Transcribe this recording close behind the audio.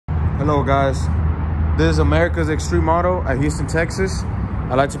Hello guys, this is America's Extreme Auto at Houston, Texas.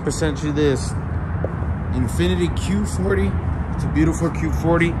 I'd like to present you this Infiniti Q40. It's a beautiful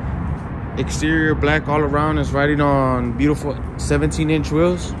Q40. Exterior black all around. It's riding on beautiful 17-inch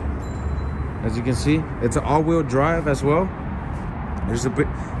wheels. As you can see, it's an all-wheel drive as well. It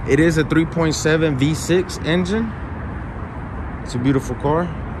is a 3.7 V6 engine. It's a beautiful car.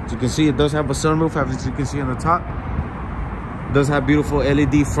 As you can see, it does have a sunroof, as you can see on the top. It does have beautiful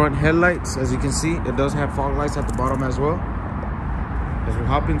LED front headlights. As you can see, it does have fog lights at the bottom as well. As we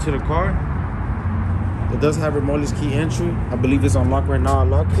hop into the car, it does have remoteless key entry. I believe it's on lock right now.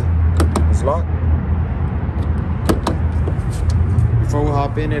 Unlock it. It's locked. Before we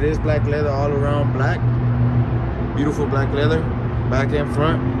hop in, it is black leather all around black. Beautiful black leather, back and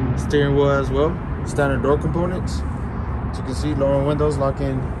front. Steering wheel as well. Standard door components. As you can see, lowering windows,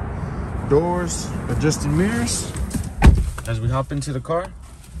 locking doors, adjusting mirrors. As we hop into the car,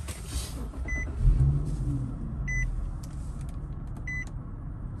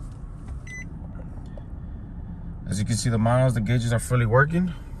 as you can see, the miles, the gauges are fully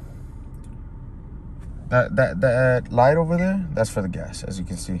working. That light over there, that's for the gas, as you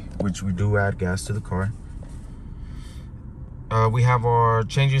can see, which we do add gas to the car. We have our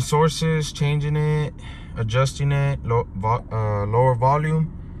changing sources, changing it, adjusting it, lower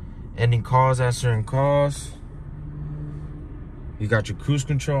volume, ending calls, answering calls. You got your cruise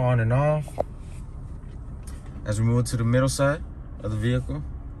control on and off. As we move to the middle side of the vehicle,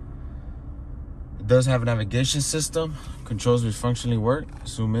 it does have a navigation system, controls which functionally work.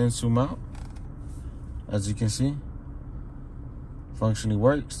 Zoom in, zoom out. As you can see, functionally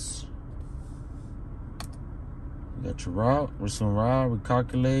works. You got your route, resume route,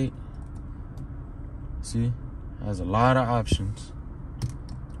 recalculate. See, has a lot of options.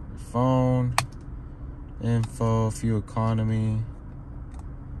 Your phone, info, fuel economy,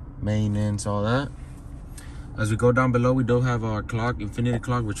 maintenance, all that. As we go down below, we do have our clock, Infiniti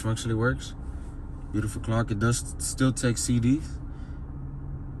clock, which functionally works. Beautiful clock. It does still take CDs.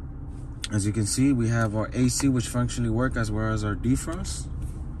 As you can see, we have our AC, which functionally works, as well as our defrost.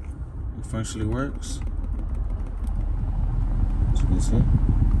 It functionally works. As you can see,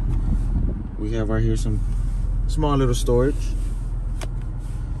 we have right here some small little storage.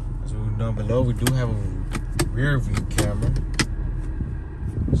 As we go down below, we do have a rear view camera.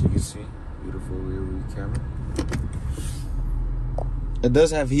 As you can see, beautiful rear view camera. It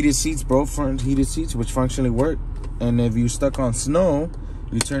does have heated seats, both front heated seats, which functionally work. And if you're stuck on snow,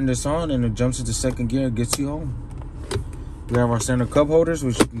 you turn this on and it jumps into second gear and gets you home. We have our center cup holders,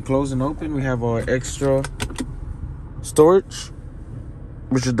 which you can close and open. We have our extra storage,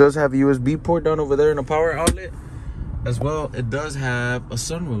 which it does have a USB port down over there and a power outlet. As well, it does have a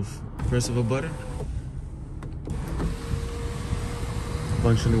sunroof. Press of a button.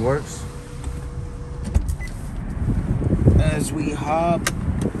 Functionally works. As we hop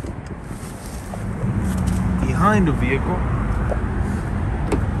behind the vehicle,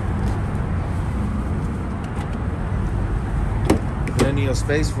 plenty of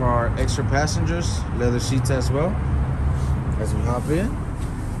space for our extra passengers, leather seats as well. As we hop in,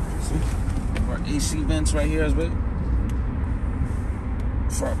 see our AC vents right here as well,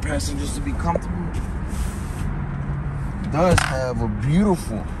 for our passengers to be comfortable. It does have a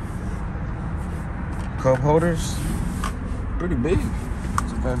beautiful cup holders, pretty big,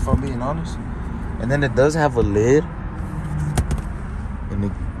 if I'm being honest. And then it does have a lid, and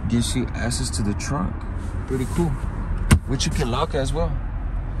it gives you access to the trunk. Pretty cool, which you can lock as well.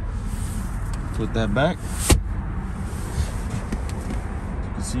 Put that back.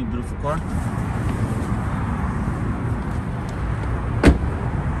 You can see, beautiful car.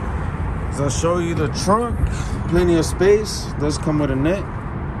 As I'll show you the trunk, plenty of space. It does come with a net.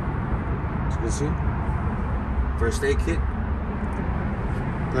 As you can see, first aid kit,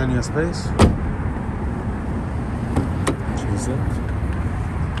 plenty of space. As you can see,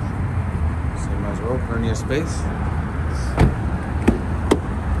 same as well, plenty of space.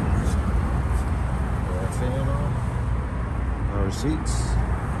 Our seats,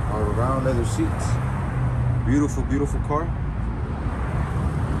 all around leather seats. Beautiful, beautiful car.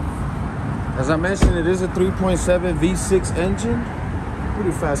 As I mentioned, it is a 3.7 V6 engine.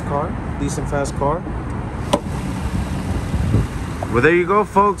 Pretty fast car, decent fast car. Well, there you go,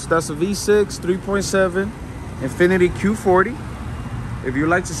 folks. That's a V6 3.7 Infiniti Q40. If you'd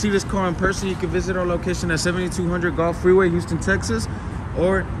like to see this car in person, you can visit our location at 7200 Gulf Freeway, Houston, Texas,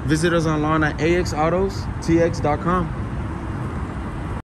 or visit us online at axautostx.com.